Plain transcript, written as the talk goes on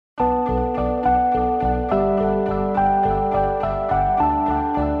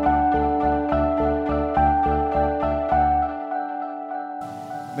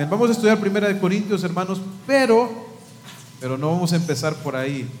Vamos a estudiar 1 Corintios, hermanos, pero no vamos a empezar por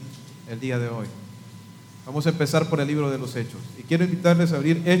ahí el día de hoy. Vamos a empezar por el libro de los Hechos. Y quiero invitarles a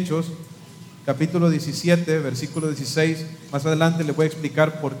abrir Hechos, capítulo 17, versículo 16. Más adelante les voy a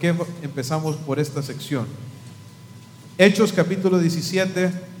explicar por qué empezamos por esta sección. Hechos, capítulo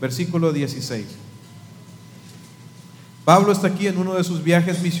 17, versículo 16. Pablo está aquí en uno de sus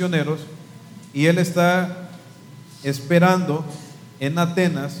viajes misioneros y él está esperando en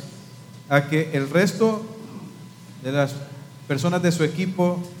Atenas a que el resto de las personas de su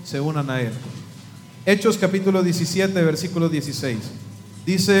equipo se unan a él. Hechos capítulo 17, versículo 16.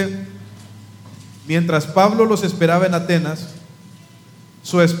 Dice: mientras Pablo los esperaba en Atenas,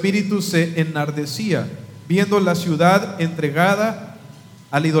 su espíritu se enardecía viendo la ciudad entregada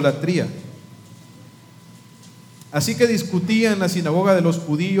a la idolatría. Así que discutía en la sinagoga de los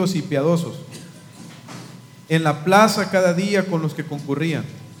judíos y piadosos, en la plaza cada día con los que concurrían.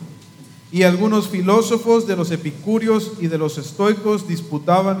 Y algunos filósofos de los epicúreos y de los estoicos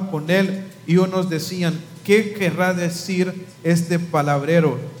disputaban con él, y unos decían: ¿qué querrá decir este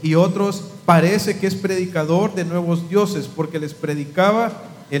palabrero? Y otros: parece que es predicador de nuevos dioses, porque les predicaba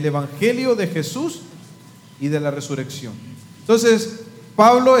el evangelio de Jesús y de la resurrección. Entonces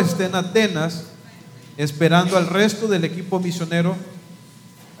Pablo está en Atenas esperando al resto del equipo misionero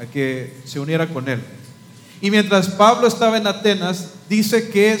a que se uniera con él. Y mientras Pablo estaba en Atenas, dice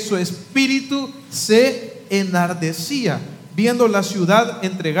que su espíritu se enardecía viendo la ciudad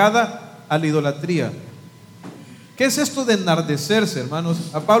entregada a la idolatría. ¿Qué es esto de enardecerse, hermanos?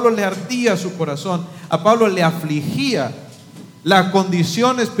 A Pablo le ardía su corazón, a Pablo le afligía la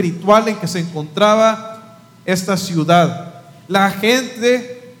condición espiritual en que se encontraba esta ciudad. La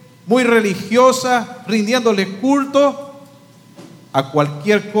gente muy religiosa, rindiéndole culto a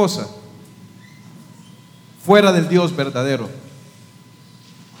cualquier cosa fuera del Dios verdadero.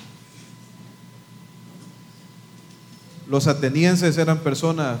 Los atenienses eran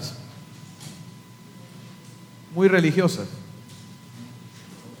personas muy religiosas,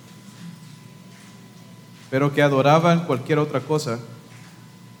 pero que adoraban cualquier otra cosa,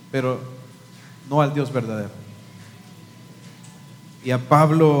 pero no al Dios verdadero. Y a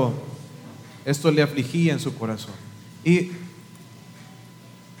Pablo esto le afligía en su corazón. Y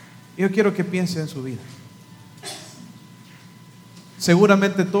yo quiero que piense en su vida.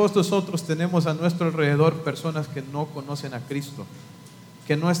 Seguramente todos nosotros tenemos a nuestro alrededor personas que no conocen a Cristo,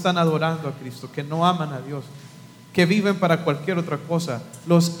 que no están adorando a Cristo, que no aman a Dios, que viven para cualquier otra cosa.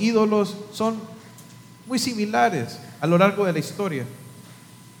 Los ídolos son muy similares a lo largo de la historia.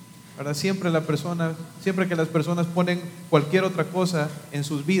 Ahora, siempre que las personas ponen cualquier otra cosa en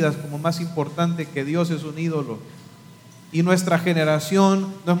sus vidas como más importante que Dios, es un ídolo. Y nuestra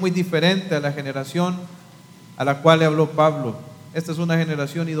generación no es muy diferente a la generación a la cual le habló Pablo. Esta es una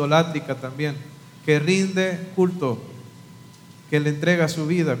generación idolátrica también, que rinde culto, que le entrega su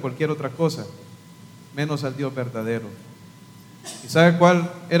vida a cualquier otra cosa, menos al Dios verdadero. ¿Y sabe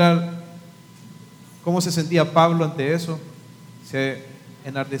cómo se sentía Pablo ante eso? Se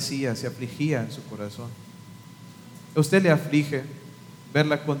enardecía, se afligía en su corazón. ¿A usted le aflige ver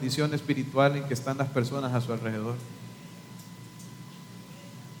la condición espiritual en que están las personas a su alrededor?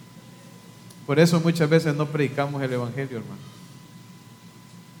 Por eso muchas veces no predicamos el evangelio, hermano.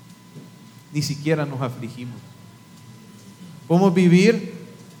 Ni siquiera nos afligimos. Podemos vivir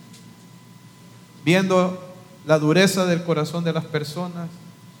viendo la dureza del corazón de las personas,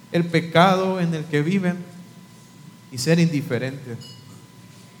 el pecado en el que viven, y ser indiferentes.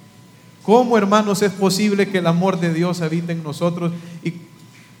 ¿Cómo, hermanos, es posible que el amor de Dios habite en nosotros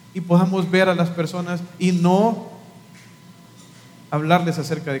y podamos ver a las personas y no hablarles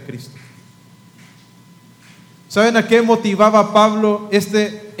acerca de Cristo? ¿Saben a qué motivaba a Pablo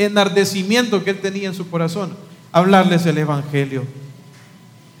este enardecimiento que él tenía en su corazón? Hablarles el evangelio.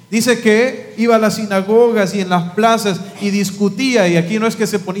 Dice que iba a las sinagogas y en las plazas y discutía, y aquí no es que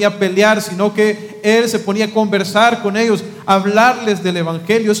se ponía a pelear, sino que él se ponía a conversar con ellos, hablarles del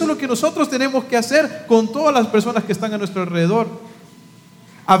evangelio. Eso es lo que nosotros tenemos que hacer con todas las personas que están a nuestro alrededor.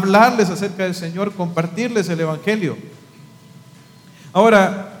 Hablarles acerca del Señor, compartirles el evangelio.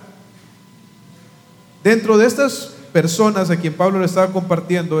 Ahora, dentro de estas personas a quien Pablo le estaba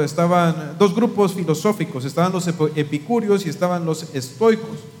compartiendo, estaban dos grupos filosóficos. Estaban los epicúreos y estaban los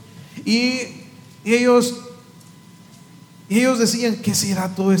estoicos. Y ellos decían: ¿qué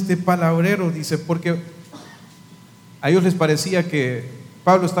será todo este palabrero? Dice, porque a ellos les parecía que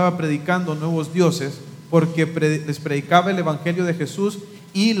Pablo estaba predicando nuevos dioses, porque les predicaba el evangelio de Jesús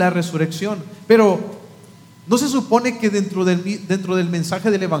y la resurrección. Pero ¿no se supone que dentro del mensaje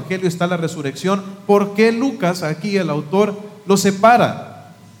del evangelio está la resurrección? ¿Por qué Lucas, aquí el autor, lo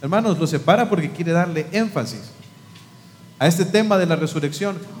separa? Hermanos, lo separa porque quiere darle énfasis a este tema de la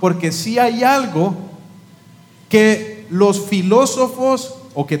resurrección, porque si hay algo que los filósofos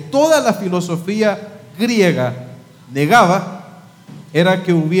o que toda la filosofía griega negaba, era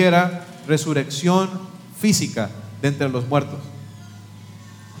que hubiera resurrección física de entre los muertos.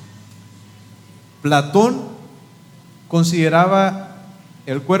 Platón consideraba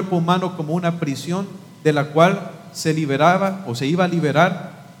el cuerpo humano como una prisión de la cual se liberaba o se iba a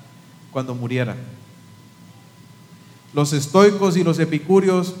liberar cuando muriera. Los estoicos y los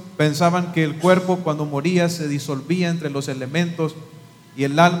epicúreos pensaban que el cuerpo cuando moría se disolvía entre los elementos y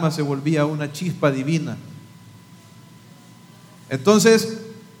el alma se volvía una chispa divina. Entonces,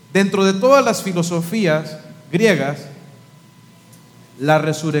 dentro de todas las filosofías griegas, la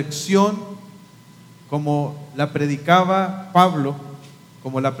resurrección, como la predicaba Pablo,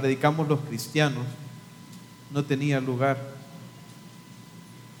 como la predicamos los cristianos, no tenía lugar.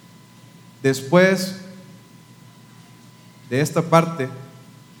 Después de esta parte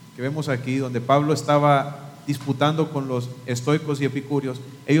que vemos aquí, donde Pablo estaba disputando con los estoicos y epicúreos,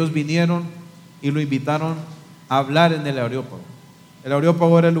 ellos vinieron y lo invitaron a hablar en el Areópago. El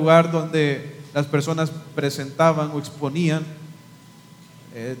Areópago era el lugar donde las personas presentaban o exponían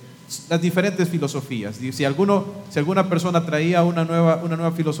las diferentes filosofías. Y si alguna persona traía una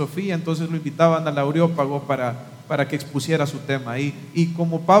nueva filosofía, entonces lo invitaban al Areópago para que expusiera su tema. Y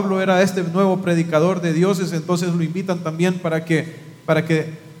como Pablo era este nuevo predicador de dioses, entonces lo invitan también para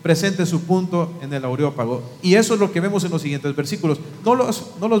que presente su punto en el Areópago. Y eso es lo que vemos en los siguientes versículos. No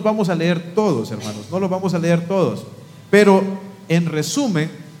los vamos a leer todos, hermanos, no los vamos a leer todos, pero en resumen,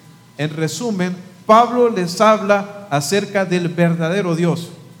 Pablo les habla acerca del verdadero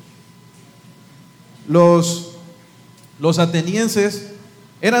Dios. Los atenienses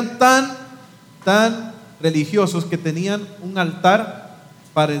eran tan religiosos que tenían un altar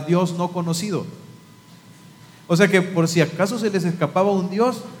para el Dios no conocido. O sea que por si acaso se les escapaba un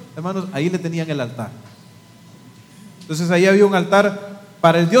Dios, hermanos, ahí le tenían el altar. Entonces ahí había un altar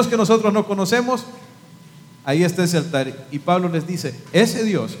para el Dios que nosotros no conocemos. Ahí está ese altar. Y Pablo les dice: ese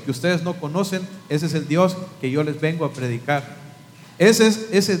Dios que ustedes no conocen, ese es el Dios que yo les vengo a predicar.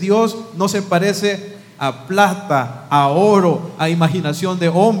 Ese Dios no se parece a plata, a oro, a imaginación de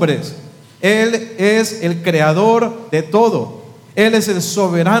hombres. Él es el creador de todo. Él es el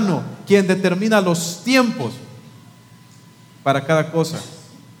soberano, quien determina los tiempos para cada cosa,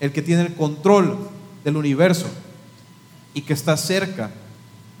 el que tiene el control del universo y que está cerca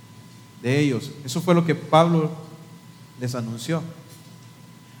de ellos. Eso fue lo que Pablo les anunció.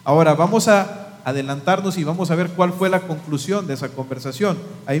 Ahora vamos a adelantarnos y vamos a ver cuál fue la conclusión de esa conversación.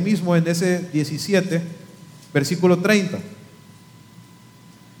 Ahí mismo en ese 17, versículo 30.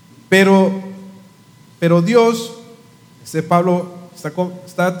 Pero Dios, Pablo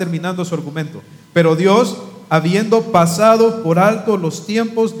está terminando su argumento. Pero Dios, habiendo pasado por alto los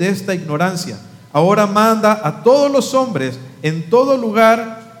tiempos de esta ignorancia, ahora manda a todos los hombres en todo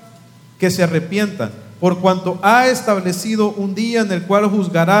lugar que se arrepientan, por cuanto ha establecido un día en el cual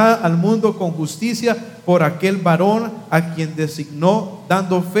juzgará al mundo con justicia por aquel varón a quien designó,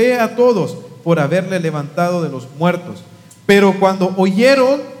 dando fe a todos por haberle levantado de los muertos. Pero cuando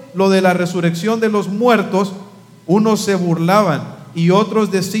oyeron lo de la resurrección de los muertos, unos se burlaban y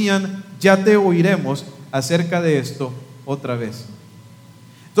otros decían: ya te oiremos acerca de esto otra vez.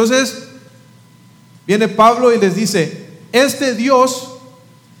 Entonces viene Pablo y les dice: este Dios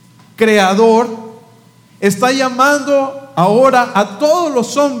creador está llamando ahora a todos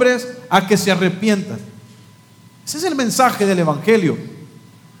los hombres a que se arrepientan. Ese es el mensaje del Evangelio: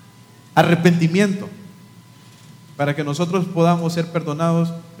 arrepentimiento. Para que nosotros podamos ser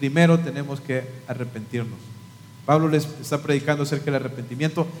perdonados, primero tenemos que arrepentirnos. Pablo les está predicando acerca del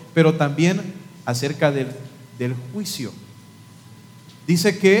arrepentimiento, pero también acerca del juicio.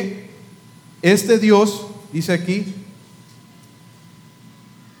 Dice que este Dios, dice aquí,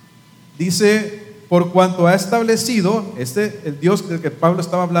 dice: por cuanto ha establecido, el Dios del que Pablo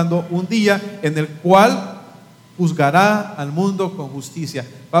estaba hablando, un día en el cual juzgará al mundo con justicia.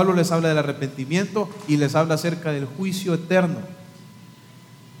 Pablo les habla del arrepentimiento y les habla acerca del juicio eterno.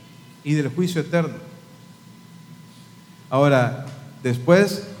 Y del juicio eterno. Ahora,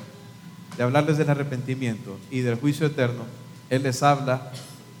 después de hablarles del arrepentimiento y del juicio eterno, él les habla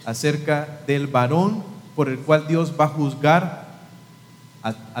acerca del varón por el cual Dios va a juzgar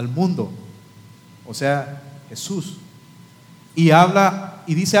al mundo, o sea, Jesús. Y habla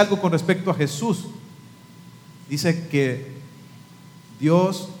y dice algo con respecto a Jesús. Dice que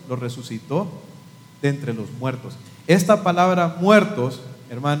Dios lo resucitó de entre los muertos. Esta palabra muertos,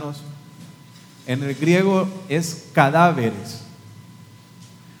 hermanos, en el griego es cadáveres.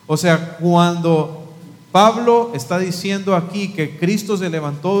 O sea, cuando Pablo está diciendo aquí que Cristo se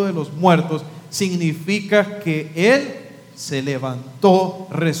levantó de los muertos, significa que Él se levantó,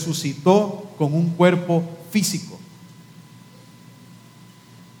 resucitó con un cuerpo físico.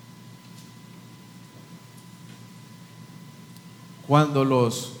 Cuando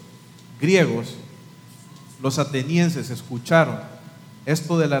los griegos, los atenienses, escucharon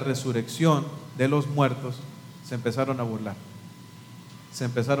esto de la resurrección de los muertos, se empezaron a burlar, se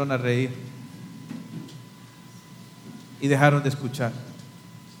empezaron a reír y dejaron de escuchar.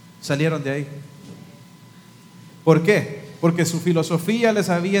 Salieron de ahí. ¿Por qué? Porque su filosofía les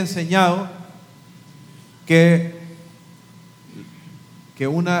había enseñado que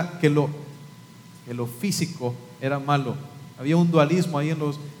lo físico era malo. Había un dualismo ahí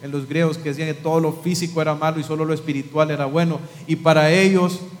en los griegos que decían que todo lo físico era malo y solo lo espiritual era bueno. Y para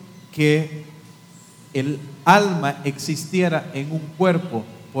ellos, que el alma existiera en un cuerpo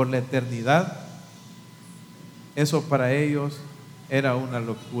por la eternidad, eso para ellos era una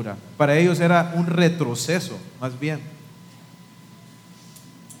locura. Para ellos era un retroceso, más bien.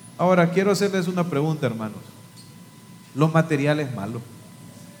 Ahora quiero hacerles una pregunta, hermanos. ¿Lo material es malo?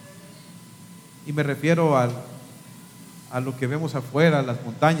 Y me refiero a lo que vemos afuera, las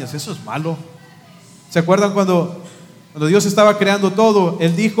montañas. Eso es malo. ¿Se acuerdan cuando Dios estaba creando todo?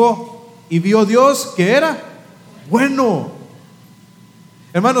 Él dijo, y vio Dios que era bueno.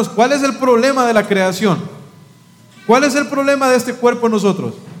 Hermanos, ¿cuál es el problema de la creación? ¿Cuál es el problema de este cuerpo en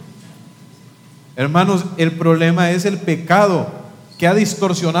nosotros? Hermanos, el problema es el pecado que ha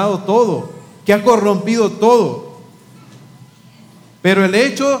distorsionado todo, que ha corrompido todo. Pero el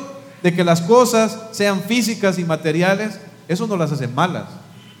hecho de que las cosas sean físicas y materiales, eso no las hace malas.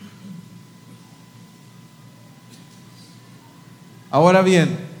 Ahora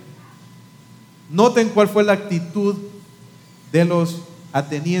bien, noten cuál fue la actitud de los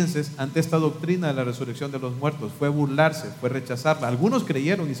atenienses ante esta doctrina de la resurrección de los muertos. Fue burlarse, fue rechazarla. Algunos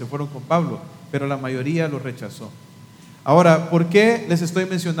creyeron y se fueron con Pablo, pero la mayoría lo rechazó. Ahora, ¿por qué les estoy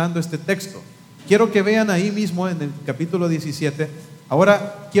mencionando este texto? Quiero que vean ahí mismo en el capítulo 17.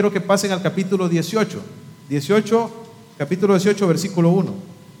 Ahora quiero que pasen al capítulo 18. Capítulo 18, versículo 1.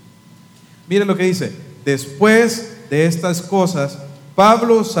 Miren lo que dice. Después de estas cosas,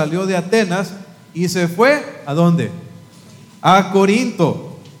 Pablo salió de Atenas y se fue, ¿a dónde? A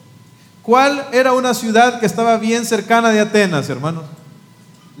Corinto. ¿Cuál era una ciudad que estaba bien cercana de Atenas, hermanos?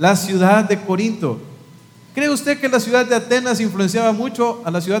 La ciudad de Corinto. ¿Cree usted que la ciudad de Atenas influenciaba mucho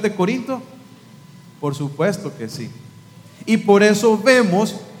a la ciudad de Corinto? Por supuesto que sí. Y por eso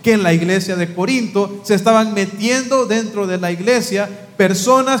vemos que en la iglesia de Corinto se estaban metiendo dentro de la iglesia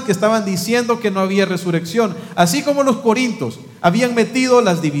personas que estaban diciendo que no había resurrección. Así como los corintios habían metido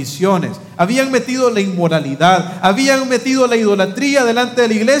las divisiones, habían metido la inmoralidad, habían metido la idolatría delante de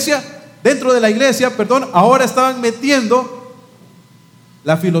la iglesia, dentro de la iglesia, ahora estaban metiendo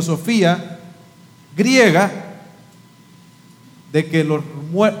la filosofía griega de que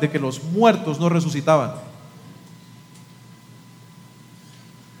los muertos no resucitaban.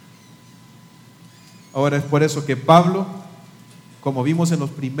 Ahora es por eso que Pablo, como vimos en los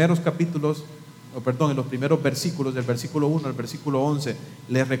primeros capítulos, en los primeros versículos, del versículo 1 al versículo 11,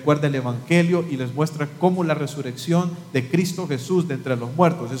 les recuerda el evangelio y les muestra cómo la resurrección de Cristo Jesús de entre los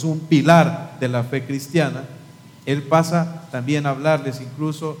muertos es un pilar de la fe cristiana. Él pasa también a hablarles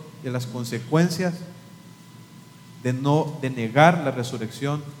incluso de las consecuencias de negar la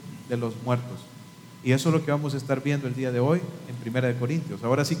resurrección de los muertos. Y eso es lo que vamos a estar viendo el día de hoy en Primera de Corintios.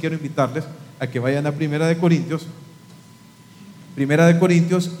 Ahora sí quiero invitarles a que vayan a Primera de Corintios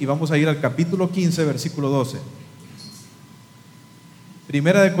y vamos a ir al capítulo 15, versículo 12.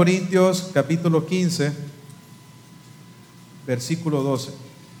 Primera de Corintios, capítulo 15, versículo 12.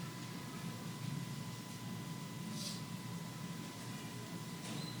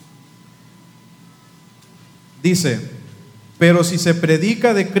 Dice, pero si se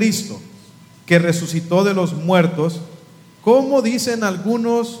predica de Cristo, que resucitó de los muertos, ¿cómo dicen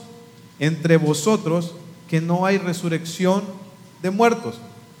algunos entre vosotros que no hay resurrección de muertos?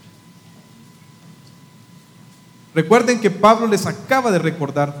 Recuerden que Pablo les acaba de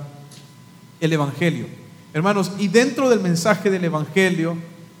recordar el evangelio, hermanos, y dentro del mensaje del evangelio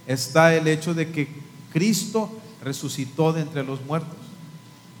está el hecho de que Cristo resucitó de entre los muertos.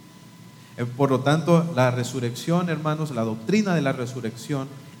 Por lo tanto, la resurrección, hermanos, la doctrina de la resurrección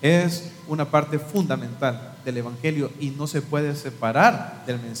es una parte fundamental del evangelio y no se puede separar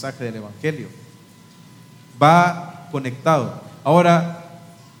del mensaje del evangelio. Va conectado. Ahora,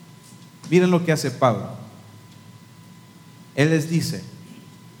 miren lo que hace Pablo. Él les dice,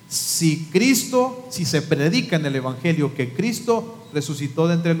 si se predica en el Evangelio que Cristo resucitó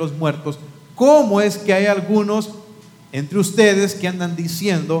de entre los muertos, ¿cómo es que hay algunos entre ustedes que andan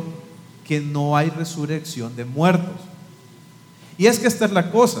diciendo que no hay resurrección de muertos? Y es que esta es la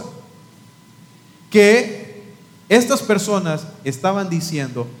cosa, que estas personas estaban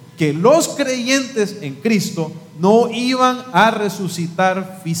diciendo que los creyentes en Cristo no iban a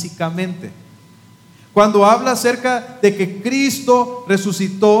resucitar físicamente. Cuando habla acerca de que Cristo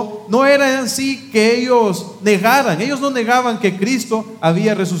resucitó, no era en sí que ellos no negaban que Cristo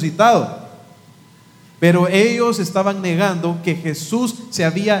había resucitado, pero ellos estaban negando que Jesús se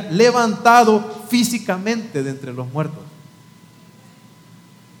había levantado físicamente de entre los muertos.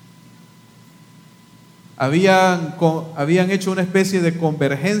 Habían hecho una especie de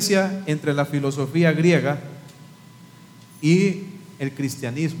convergencia entre la filosofía griega y el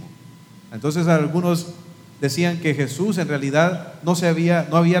cristianismo. Entonces algunos decían que Jesús en realidad no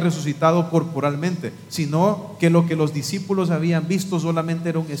había resucitado corporalmente, sino que lo que los discípulos habían visto solamente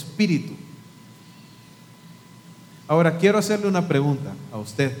era un espíritu. Ahora quiero hacerle una pregunta a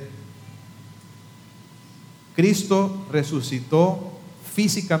usted. ¿Cristo resucitó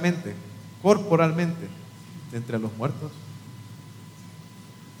físicamente, corporalmente, de entre los muertos?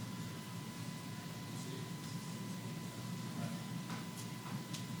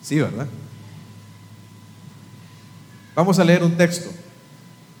 Sí, ¿verdad? Vamos a leer un texto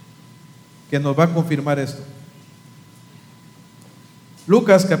que nos va a confirmar esto.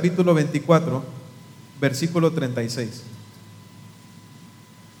 Lucas capítulo 24, versículo 36.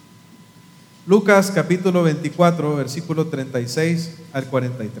 Lucas capítulo 24, versículo 36 al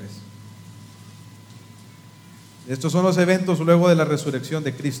 43. Estos son los eventos luego de la resurrección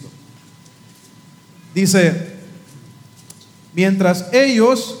de Cristo. Dice: mientras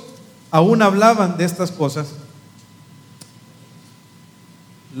ellos aún hablaban de estas cosas,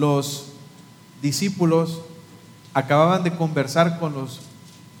 los discípulos acababan de conversar con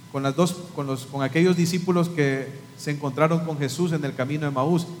aquellos discípulos que se encontraron con Jesús en el camino de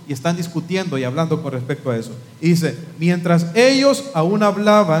Emaús, y están discutiendo y hablando con respecto a eso. Y dice: mientras ellos aún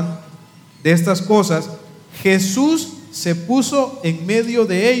hablaban de estas cosas, Jesús se puso en medio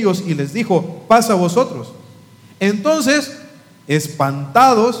de ellos y les dijo: paz a vosotros. Entonces,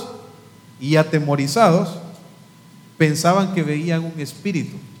 espantados y atemorizados, pensaban que veían un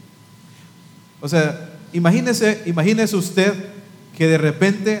espíritu. O sea, imagínese usted que de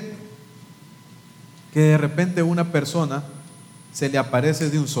repente una persona se le aparece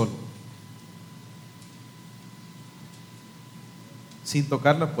de un solo, sin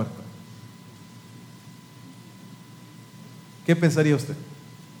tocar la puerta. ¿Qué pensaría usted?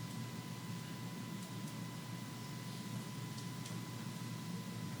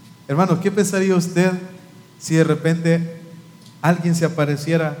 Hermanos, ¿qué pensaría usted si de repente alguien se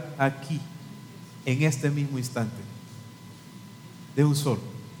apareciera aquí, en este mismo instante, de un solo?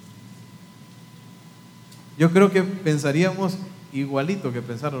 Yo creo que pensaríamos igualito que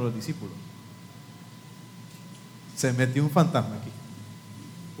pensaron los discípulos. Se metió un fantasma aquí,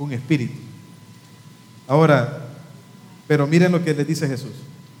 un espíritu. Ahora, pero miren lo que les dice Jesús.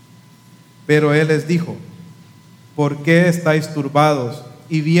 Pero Él les dijo: ¿por qué estáis turbados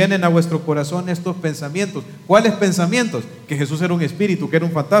y vienen a vuestro corazón estos pensamientos? ¿Cuáles pensamientos? Que Jesús era un espíritu, que era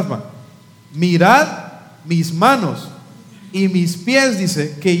un fantasma. Mirad mis manos y mis pies,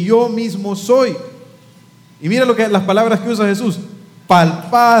 dice, que yo mismo soy. Y mira las palabras que usa Jesús: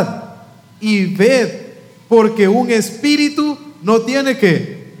 palpad y ved, porque un espíritu no tiene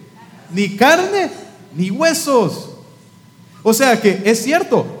que ni carne ni huesos. O sea que es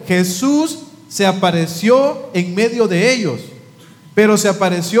cierto, Jesús se apareció en medio de ellos, pero se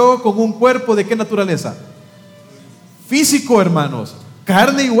apareció con un cuerpo ¿de qué naturaleza? Físico, hermanos,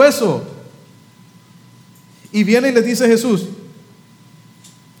 carne y hueso. Y viene y les dice Jesús: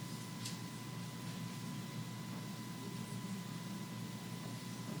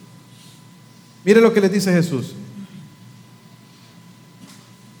 mire lo que les dice Jesús: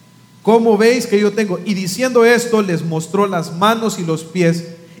 ¿cómo veis que yo tengo? Y diciendo esto, les mostró las manos y los pies.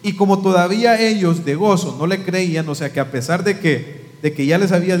 Y como todavía ellos de gozo no le creían, o sea que a pesar de que ya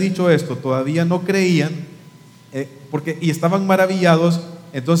les había dicho esto, todavía no creían, y estaban maravillados,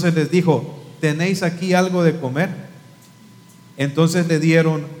 entonces les dijo: ¿tenéis aquí algo de comer? Entonces le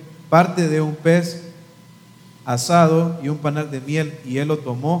dieron parte de un pez asado y un panal de miel, y él lo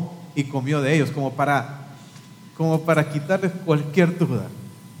tomó y comió de ellos, como para quitarles cualquier duda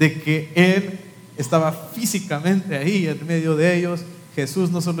de que él estaba físicamente ahí en medio de ellos.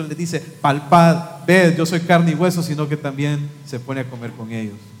 Jesús no solo les dice: palpad, ved, yo soy carne y hueso, sino que también se pone a comer con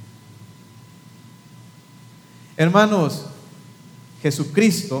ellos. Hermanos,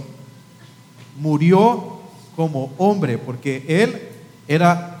 Jesucristo murió como hombre, porque Él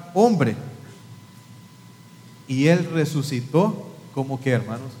era hombre. Y Él resucitó como que,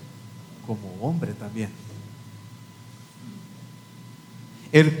 hermanos, como hombre también.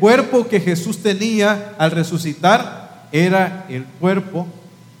 El cuerpo que Jesús tenía al resucitar era el cuerpo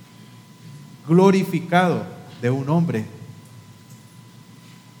glorificado de un hombre.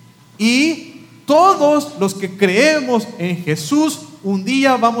 Y todos los que creemos en Jesús, un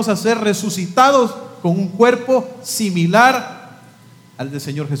día vamos a ser resucitados con un cuerpo similar al del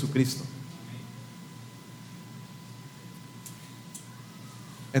Señor Jesucristo.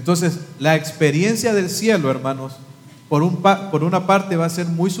 Entonces, la experiencia del cielo, hermanos, por una parte va a ser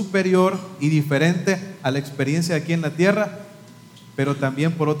muy superior y diferente a la experiencia aquí en la tierra, pero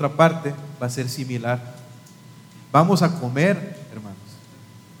también por otra parte va a ser similar. Vamos a comer, hermanos,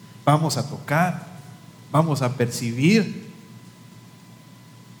 vamos a tocar, vamos a percibir.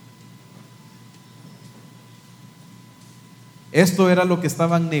 Esto era lo que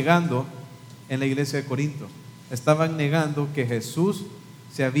estaban negando en la iglesia de Corinto. Estaban negando que Jesús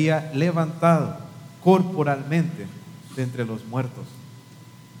se había levantado corporalmente de entre los muertos.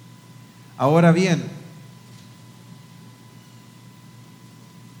 Ahora bien,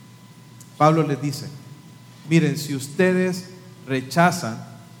 Pablo les dice: miren, si ustedes rechazan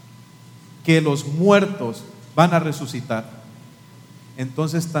que los muertos van a resucitar,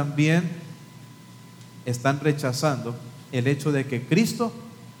 entonces también están rechazando el hecho de que Cristo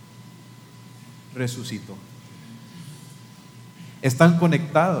resucitó. Están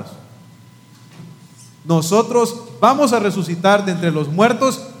conectados. Nosotros vamos a resucitar de entre los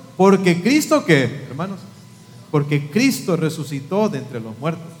muertos porque Cristo, ¿qué, hermanos? Porque Cristo resucitó de entre los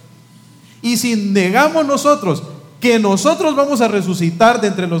muertos. Y si negamos nosotros que nosotros vamos a resucitar de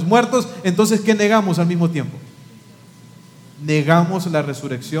entre los muertos, entonces ¿qué negamos al mismo tiempo? Negamos la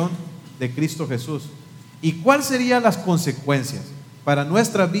resurrección de Cristo Jesús. ¿Y cuáles serían las consecuencias para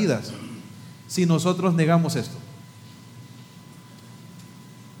nuestras vidas si nosotros negamos esto?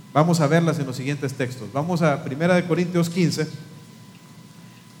 Vamos a verlas en los siguientes textos. Vamos a 1 Corintios 15.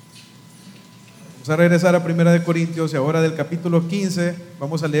 Vamos a regresar a 1 Corintios y ahora del capítulo 15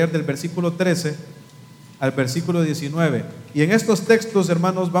 vamos a leer del versículo 13 al versículo 19. Y en estos textos,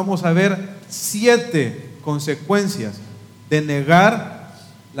 hermanos, vamos a ver 7 consecuencias de negar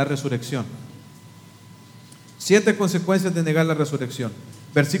la resurrección. 7 consecuencias de negar la resurrección.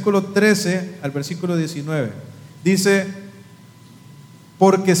 Versículo 13 al versículo 19. Dice: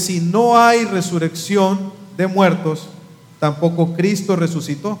 porque si no hay resurrección de muertos, tampoco Cristo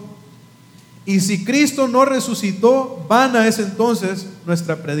resucitó. Y si Cristo no resucitó, vana es entonces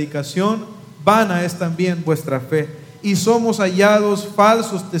nuestra predicación, vana es también vuestra fe. Y somos hallados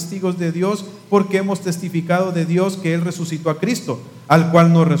falsos testigos de Dios, porque hemos testificado de Dios que Él resucitó a Cristo, al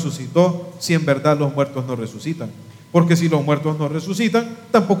cual no resucitó, si en verdad los muertos no resucitan. Porque si los muertos no resucitan,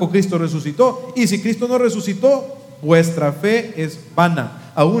 tampoco Cristo resucitó. Y si Cristo no resucitó, vuestra fe es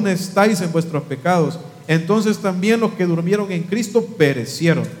vana, aún estáis en vuestros pecados. Entonces también los que durmieron en Cristo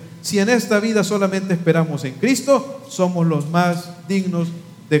perecieron. Si en esta vida solamente esperamos en Cristo, somos los más dignos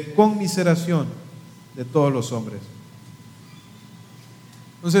de conmiseración de todos los hombres.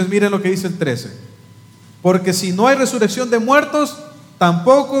 Entonces miren lo que dice el 13: porque si no hay resurrección de muertos,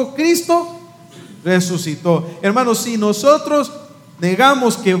 tampoco Cristo resucitó. Hermanos, si nosotros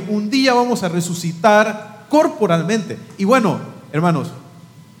negamos que un día vamos a resucitar corporalmente, y bueno, hermanos,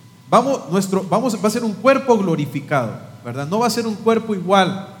 va a ser un cuerpo glorificado, ¿verdad? No va a ser un cuerpo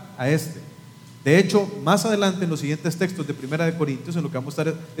igual a este. De hecho, más adelante en los siguientes textos de 1 Corintios, en lo que vamos a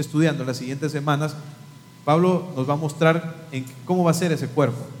estar estudiando en las siguientes semanas, Pablo nos va a mostrar cómo va a ser ese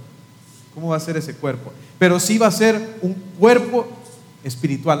cuerpo. Cómo va a ser ese cuerpo. Pero sí va a ser un cuerpo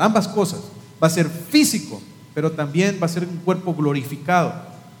espiritual, ambas cosas. Va a ser físico, pero también va a ser un cuerpo glorificado.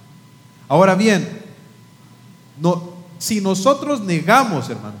 Ahora bien, si nosotros negamos,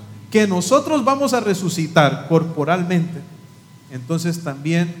 hermanos, que nosotros vamos a resucitar corporalmente, entonces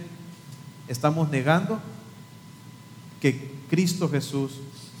también estamos negando que Cristo Jesús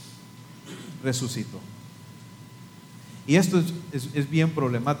resucitó. Y esto es bien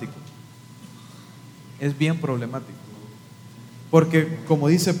problemático. Es bien problemático. Porque como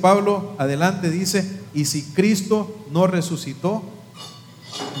dice Pablo, adelante dice: y si Cristo no resucitó,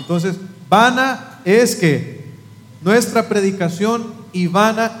 entonces vana es que nuestra predicación y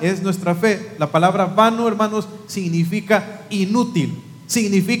vana es nuestra fe. La palabra vano, hermanos, significa inútil,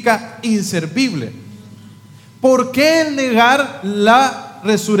 significa inservible. ¿Por qué el negar la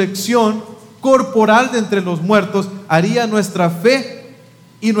resurrección corporal de entre los muertos haría nuestra fe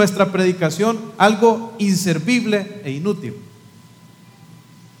y nuestra predicación algo inservible e inútil?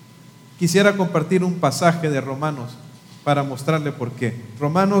 quisiera compartir un pasaje de Romanos para mostrarle por qué.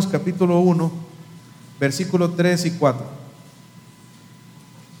 Romanos capítulo 1, versículos 3 y 4.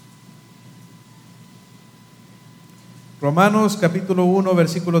 Romanos capítulo 1,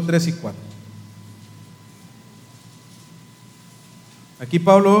 versículos 3 y 4. Aquí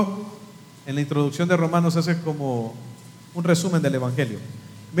Pablo, en la introducción de Romanos, hace como un resumen del Evangelio.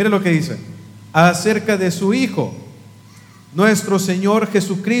 Mire lo que dice: acerca de su Hijo, nuestro Señor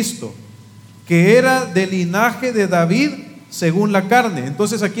Jesucristo, que era del linaje de David según la carne.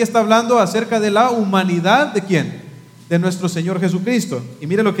 Entonces aquí está hablando acerca de la humanidad ¿de quién? De nuestro Señor Jesucristo. Y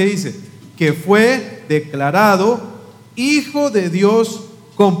mire lo que dice: que fue declarado Hijo de Dios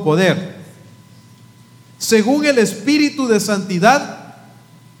con poder, según el Espíritu de santidad,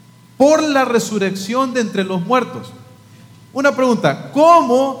 por la resurrección de entre los muertos. Una pregunta: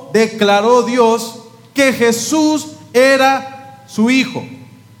 ¿cómo declaró Dios que Jesús era su Hijo,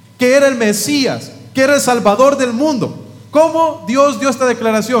 que era el Mesías, que era el Salvador del mundo? ¿Cómo Dios dio esta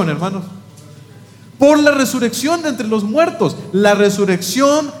declaración, hermanos? Por la resurrección de entre los muertos. La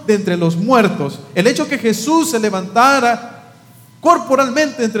resurrección de entre los muertos, el hecho que Jesús se levantara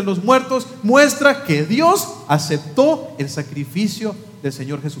corporalmente entre los muertos, muestra que Dios aceptó el sacrificio del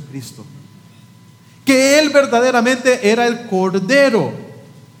Señor Jesucristo, que Él verdaderamente era el Cordero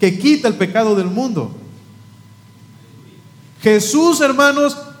que quita el pecado del mundo. Jesús,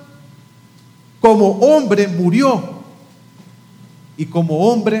 hermanos, como hombre murió y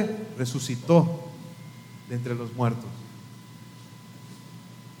como hombre resucitó de entre los muertos.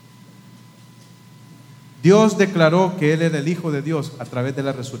 Dios declaró que Él era el Hijo de Dios a través de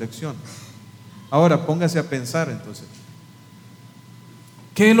la resurrección. Ahora póngase a pensar entonces,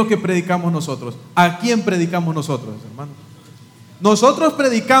 ¿qué es lo que predicamos nosotros? ¿A quién predicamos nosotros, hermanos? Nosotros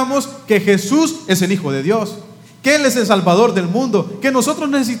predicamos que Jesús es el Hijo de Dios, que Él es el Salvador del mundo, que nosotros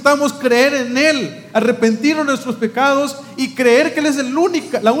necesitamos creer en Él, arrepentirnos de nuestros pecados y creer que Él es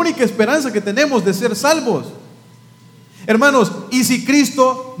la única esperanza que tenemos de ser salvos. Hermanos, y si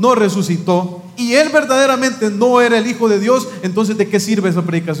Cristo no resucitó y Él verdaderamente no era el Hijo de Dios, entonces ¿de qué sirve esa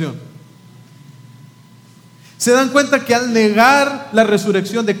predicación? ¿Se dan cuenta que al negar la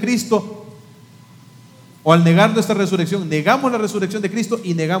resurrección de Cristo, o al negar nuestra resurrección, negamos la resurrección de Cristo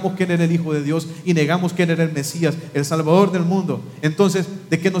y negamos que Él era el Hijo de Dios y negamos que Él era el Mesías, el Salvador del mundo? Entonces,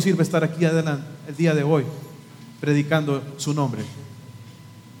 ¿de qué nos sirve estar aquí adelante el día de hoy predicando su nombre?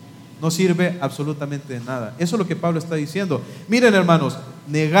 No sirve absolutamente de nada. Eso es lo que Pablo está diciendo. Miren, hermanos,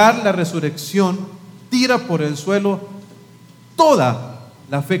 negar la resurrección tira por el suelo toda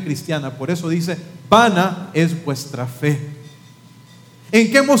la fe cristiana. Por eso dice: vana es vuestra fe.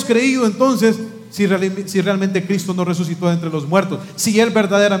 ¿En qué hemos creído entonces si realmente Cristo no resucitó de entre los muertos? Si Él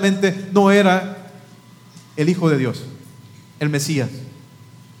verdaderamente no era el Hijo de Dios, el Mesías.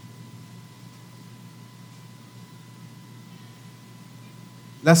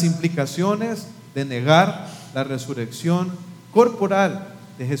 Las implicaciones de negar la resurrección corporal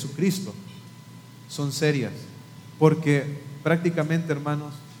de Jesucristo son serias, porque prácticamente,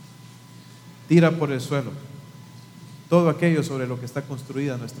 hermanos, tira por el suelo todo aquello sobre lo que está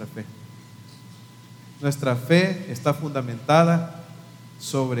construida nuestra fe. Nuestra fe está fundamentada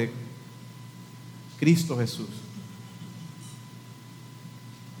sobre Cristo Jesús.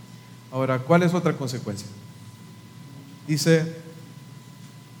 Ahora, ¿cuál es otra consecuencia? Dice: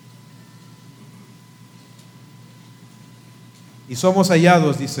 y somos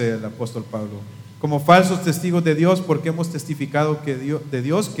hallados, dice el apóstol Pablo, como falsos testigos de Dios, porque hemos testificado de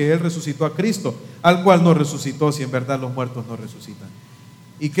Dios que Él resucitó a Cristo, al cual no resucitó, si en verdad los muertos no resucitan.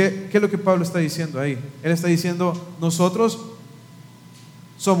 ¿Y qué es lo que Pablo está diciendo ahí? Él está diciendo: nosotros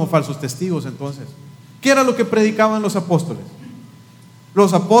somos falsos testigos. Entonces, ¿qué era lo que predicaban los apóstoles?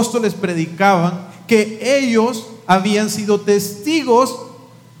 Los apóstoles predicaban que ellos habían sido testigos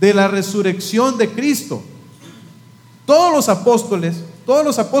de la resurrección de Cristo. Todos los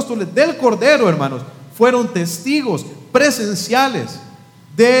apóstoles del Cordero, hermanos, fueron testigos presenciales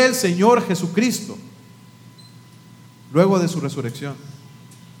del Señor Jesucristo luego de su resurrección.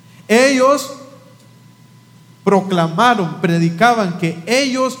 Ellos proclamaron, predicaban que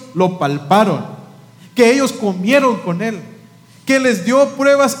ellos lo palparon, que ellos comieron con Él, que les dio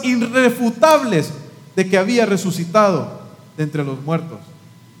pruebas irrefutables de que había resucitado de entre los muertos.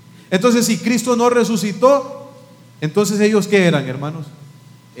 Entonces, si Cristo no resucitó, entonces ellos ¿qué eran, hermanos?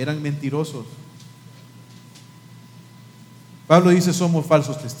 Eran mentirosos. Pablo dice: somos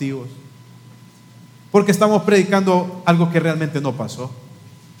falsos testigos, porque estamos predicando algo que realmente no pasó.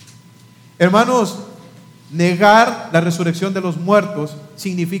 Hermanos, negar la resurrección de los muertos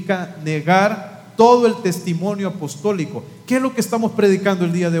significa negar todo el testimonio apostólico. ¿Qué es lo que estamos predicando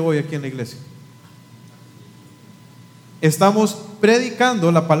el día de hoy aquí en la iglesia? Estamos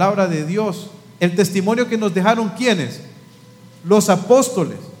predicando la palabra de Dios, el testimonio que nos dejaron, ¿quiénes? Los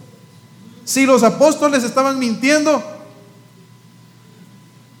apóstoles. Si los apóstoles estaban mintiendo,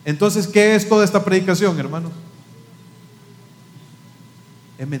 entonces, ¿qué es toda esta predicación, hermanos?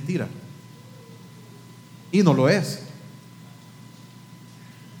 Es mentira. Y no lo es.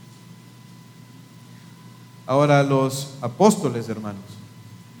 Ahora, los apóstoles, hermanos,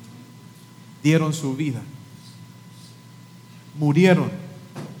 dieron su vida, murieron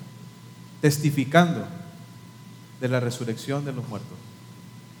testificando de la resurrección de los muertos.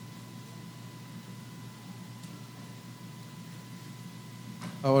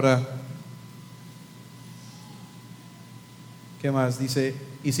 Ahora, ¿qué más? Dice,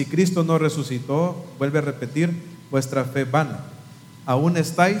 y si Cristo no resucitó, vuelve a repetir, vuestra fe es vana. Aún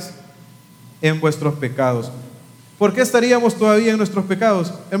estáis en vuestros pecados. ¿Por qué estaríamos todavía en nuestros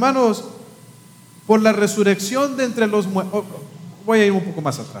pecados? Hermanos, por la resurrección de entre los muertos. Voy a ir un poco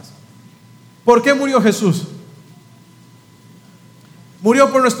más atrás. ¿Por qué murió Jesús?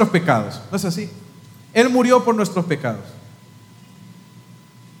 Murió por nuestros pecados, ¿no es así? Él murió por nuestros pecados.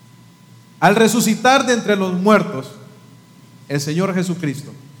 Al resucitar de entre los muertos, el Señor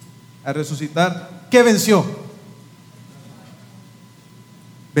Jesucristo, al resucitar, ¿qué venció?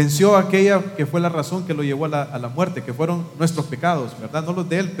 Venció aquella que fue la razón que lo llevó a la muerte, que fueron nuestros pecados, ¿verdad? No los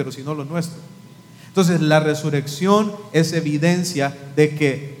de Él, pero sino los nuestros. Entonces, la resurrección es evidencia de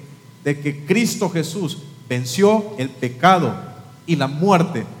que Cristo Jesús venció el pecado y la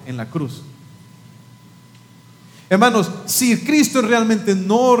muerte en la cruz. Hermanos, si Cristo realmente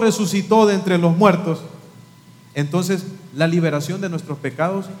no resucitó de entre los muertos, entonces la liberación de nuestros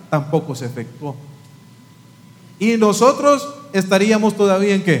pecados tampoco se efectuó. Y nosotros estaríamos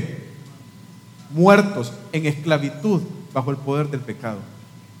todavía ¿en qué? Muertos, en esclavitud, bajo el poder del pecado.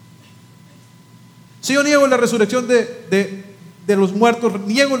 Si yo niego la resurrección de los muertos,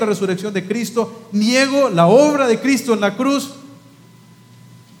 niego la resurrección de Cristo, niego la obra de Cristo en la cruz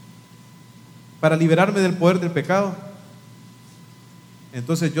para liberarme del poder del pecado,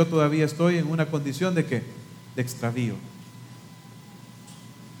 entonces yo todavía estoy en una condición de ¿qué? De extravío.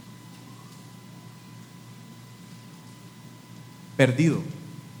 Perdido.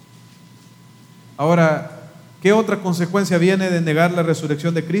 Ahora, ¿qué otra consecuencia viene de negar la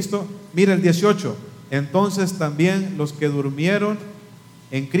resurrección de Cristo? Mira el 18. Entonces también los que durmieron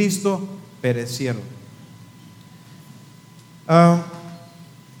en Cristo perecieron.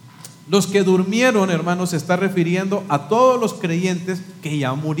 Los que durmieron, hermanos, se está refiriendo a todos los creyentes que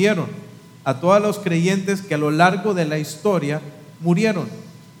ya murieron, a todos los creyentes que a lo largo de la historia murieron.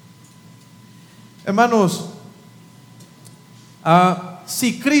 Hermanos,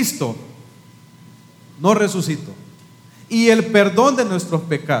 si Cristo no resucitó y el perdón de nuestros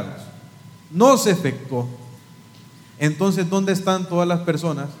pecados no se efectuó, entonces ¿dónde están todas las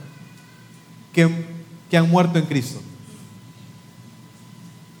personas que han muerto en Cristo?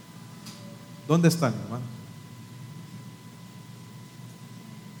 ¿Dónde están, hermanos?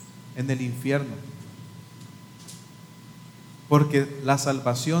 En el infierno. Porque la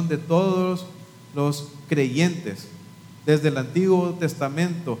salvación de todos los creyentes desde el Antiguo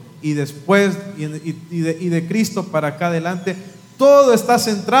Testamento y después y de Cristo para acá adelante, todo está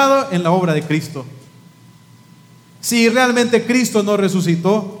centrado en la obra de Cristo. Si realmente Cristo no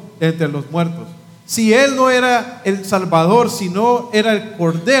resucitó entre los muertos, si Él no era el Salvador, si no era el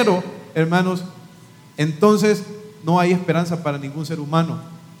Cordero, hermanos, entonces no hay esperanza para ningún ser humano.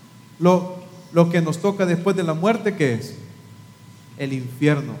 Lo que nos toca después de la muerte, ¿qué es? El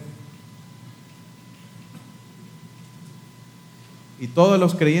infierno. Y todos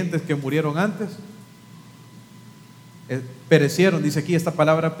los creyentes que murieron antes perecieron. Dice aquí esta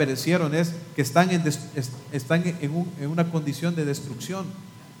palabra perecieron, es que están en una condición de destrucción.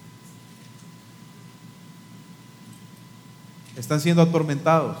 Están siendo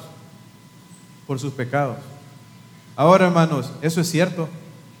atormentados por sus pecados. Ahora, hermanos, ¿eso es cierto?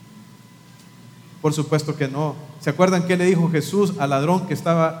 Por supuesto que no. ¿Se acuerdan qué le dijo Jesús al ladrón que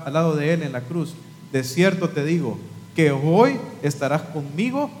estaba al lado de él en la cruz? De cierto te digo que hoy estarás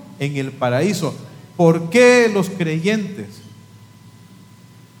conmigo en el paraíso. ¿Por qué los creyentes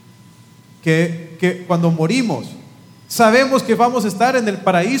que cuando morimos sabemos que vamos a estar en el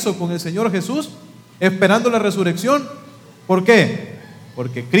paraíso con el Señor Jesús, esperando la resurrección? ¿Por qué?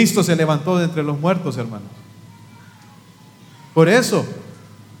 Porque Cristo se levantó de entre los muertos, hermanos. Por eso,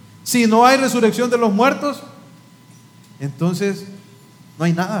 si no hay resurrección de los muertos, entonces no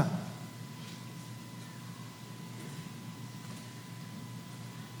hay nada.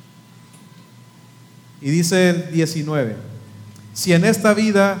 Y dice el 19: si en esta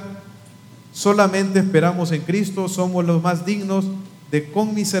vida solamente esperamos en Cristo, somos los más dignos de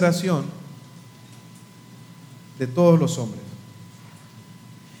conmiseración de todos los hombres.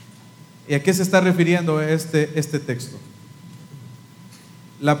 ¿Y a qué se está refiriendo este texto?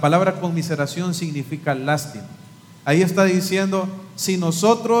 La palabra conmiseración significa lástima. Ahí está diciendo, si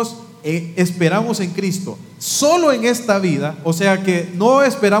nosotros esperamos en Cristo solo en esta vida, o sea que no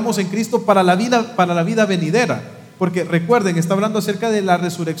esperamos en Cristo para la vida venidera, porque recuerden, está hablando acerca de la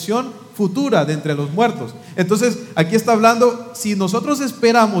resurrección futura de entre los muertos. Entonces aquí está hablando, si nosotros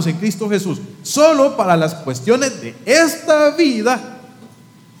esperamos en Cristo Jesús solo para las cuestiones de esta vida,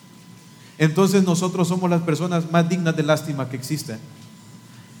 entonces nosotros somos las personas más dignas de lástima que existen.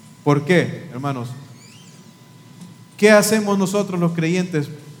 ¿Por qué, hermanos? ¿Qué hacemos nosotros los creyentes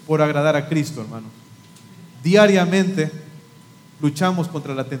por agradar a Cristo, hermanos? Diariamente luchamos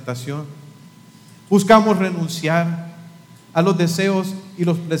contra la tentación, buscamos renunciar a los deseos y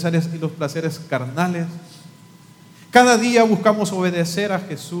los placeres carnales. Cada día buscamos obedecer a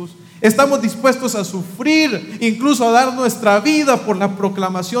Jesús. Estamos dispuestos a sufrir, incluso a dar nuestra vida por la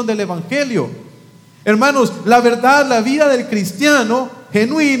proclamación del Evangelio. Hermanos, la verdad, la vida del cristiano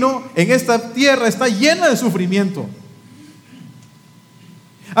genuino en esta tierra está llena de sufrimiento.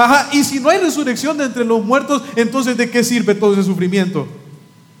 Y si no hay resurrección de entre los muertos, entonces ¿de qué sirve todo ese sufrimiento?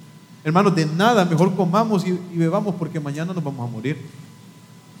 Hermanos, de nada, mejor comamos y bebamos, porque mañana nos vamos a morir.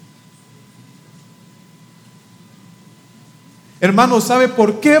 Hermanos, ¿sabe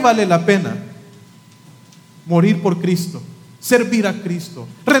por qué vale la pena morir por Cristo, servir a Cristo,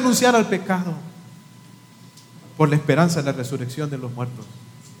 renunciar al pecado? Por la esperanza de la resurrección de los muertos.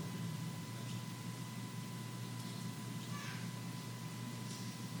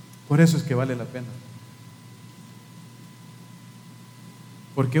 Por eso es que vale la pena.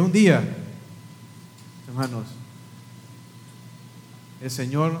 Porque un día, hermanos, el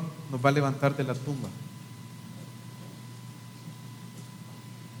Señor nos va a levantar de la tumba.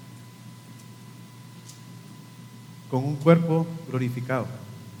 Con un cuerpo glorificado.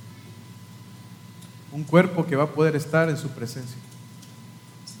 Un cuerpo que va a poder estar en su presencia.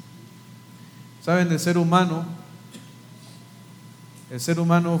 ¿Saben? El ser humano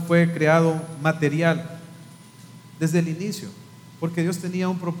fue creado material desde el inicio, porque Dios tenía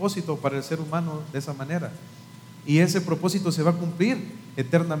un propósito para el ser humano de esa manera, y ese propósito se va a cumplir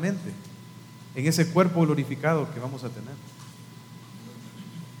eternamente en ese cuerpo glorificado que vamos a tener.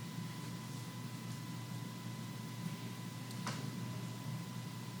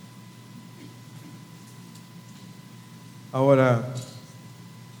 Ahora,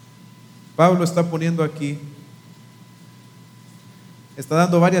 Pablo está poniendo aquí, está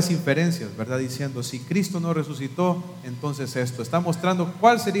dando varias inferencias, ¿verdad? Diciendo, si Cristo no resucitó, entonces esto. Está mostrando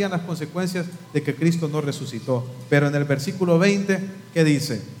cuáles serían las consecuencias de que Cristo no resucitó. Pero en el versículo 20, ¿qué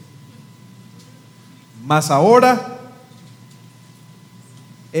dice? Mas ahora,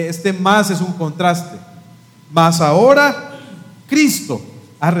 más es un contraste. Mas ahora, Cristo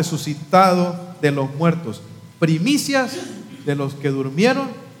ha resucitado de los muertos. Primicias de los que durmieron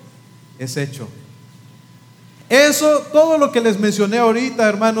es hecho. Eso, todo lo que les mencioné ahorita,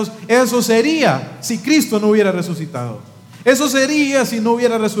 hermanos, eso sería si Cristo no hubiera resucitado. Eso sería si no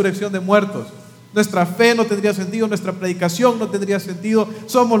hubiera resurrección de muertos. Nuestra fe no tendría sentido, nuestra predicación no tendría sentido,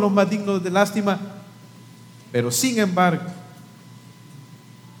 somos los más dignos de lástima. Pero sin embargo,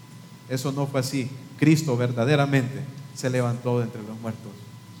 eso no fue así. Cristo verdaderamente se levantó de entre los muertos.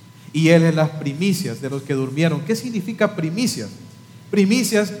 Y Él es las primicias de los que durmieron. ¿Qué significa primicias?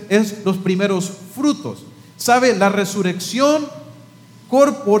 Primicias es los primeros frutos. ¿Sabe? La resurrección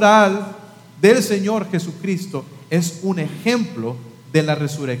corporal del Señor Jesucristo es un ejemplo de la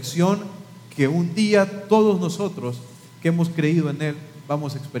resurrección que un día todos nosotros que hemos creído en Él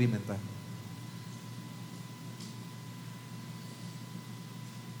vamos a experimentar.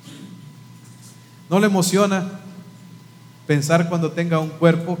 ¿No le emociona pensar cuando tenga un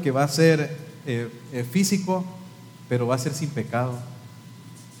cuerpo que va a ser físico, pero va a ser sin pecado?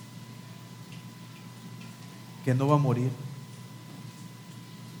 Que no va a morir,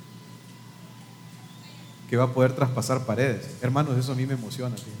 que va a poder traspasar paredes. Hermanos, eso a mí me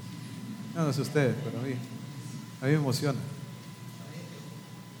emociona, ¿sí? No sé ustedes, pero a mí me emociona.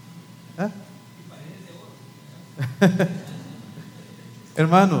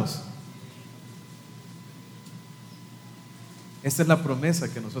 Hermanos, esta es la promesa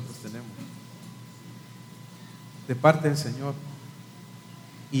que nosotros tenemos de parte del Señor.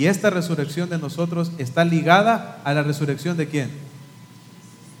 Y esta resurrección de nosotros está ligada a la resurrección ¿de quién?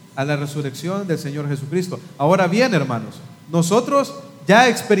 A la resurrección del Señor Jesucristo. Ahora bien, hermanos, nosotros ya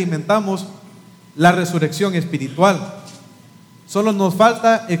experimentamos la resurrección espiritual. Solo nos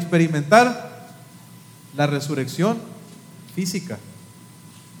falta experimentar la resurrección física.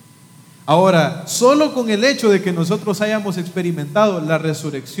 Ahora, solo con el hecho de que nosotros hayamos experimentado la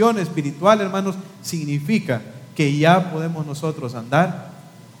resurrección espiritual, hermanos, significa que ya podemos nosotros andar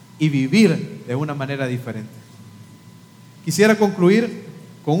y vivir de una manera diferente. Quisiera concluir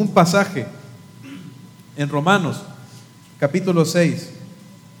con un pasaje en Romanos, capítulo 6.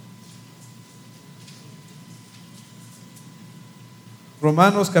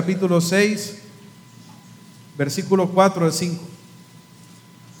 Romanos capítulo 6, versículo 4 al 5.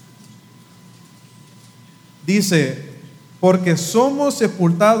 Dice: porque somos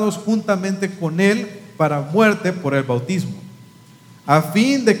sepultados juntamente con Él para muerte por el bautismo, a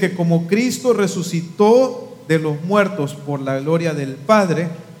fin de que como Cristo resucitó de los muertos por la gloria del Padre,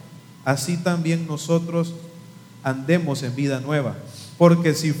 así también nosotros andemos en vida nueva.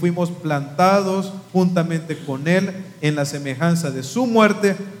 Porque si fuimos plantados juntamente con Él en la semejanza de su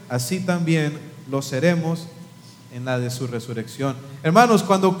muerte, así también lo seremos en la de su resurrección. Hermanos,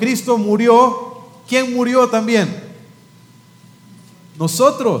 cuando Cristo murió, ¿quién murió también?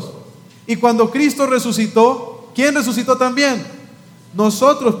 Nosotros. Y cuando Cristo resucitó, ¿quién resucitó también?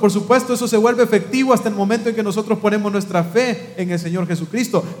 Nosotros. Por supuesto, eso se vuelve efectivo hasta el momento en que nosotros ponemos nuestra fe en el Señor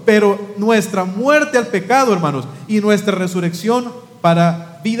Jesucristo. Pero nuestra muerte al pecado, hermanos, y nuestra resurrección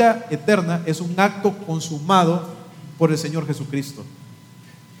para vida eterna es un acto consumado por el Señor Jesucristo.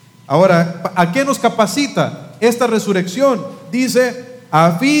 Ahora, ¿a qué nos capacita esta resurrección? Dice: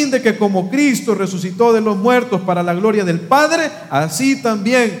 a fin de que como Cristo resucitó de los muertos para la gloria del Padre, así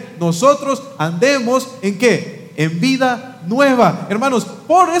también nosotros andemos ¿en qué? En vida nueva. Hermanos,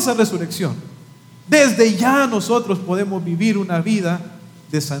 por esa resurrección, desde ya nosotros podemos vivir una vida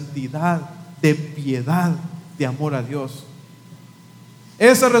de santidad, de piedad, de amor a Dios.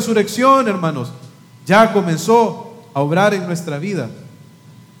 Esa resurrección, hermanos, ya comenzó a obrar en nuestra vida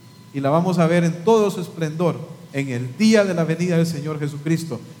y la vamos a ver en todo su esplendor en el día de la venida del Señor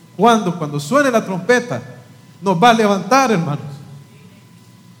Jesucristo. Cuando suene la trompeta, nos va a levantar, hermanos,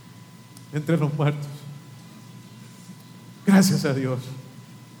 entre los muertos. Gracias a Dios.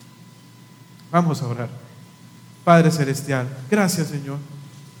 Vamos a orar. Padre Celestial, gracias, Señor.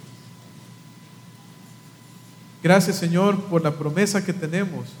 Gracias, Señor, por la promesa que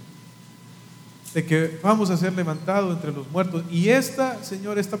tenemos de que vamos a ser levantados entre los muertos. Y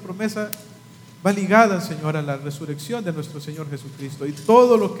Señor, esta promesa va ligada, Señor, a la resurrección de nuestro Señor Jesucristo y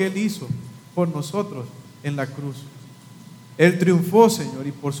todo lo que Él hizo por nosotros en la cruz. Él triunfó, Señor,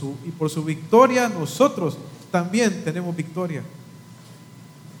 y por su victoria nosotros también tenemos victoria.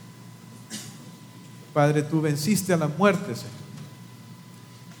 Padre, tú venciste a la muerte, Señor.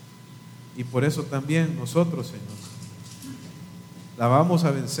 Y por eso también nosotros, Señor, la vamos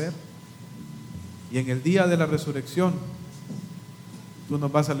a vencer. Y en el día de la resurrección, tú nos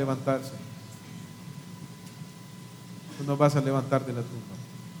vas a levantar, Señor. Tú nos vas a levantar de la tumba,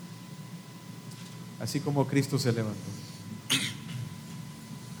 así como Cristo se levantó.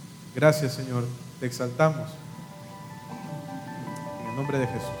 Gracias, Señor, te exaltamos en el nombre de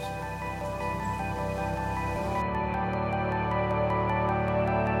Jesús.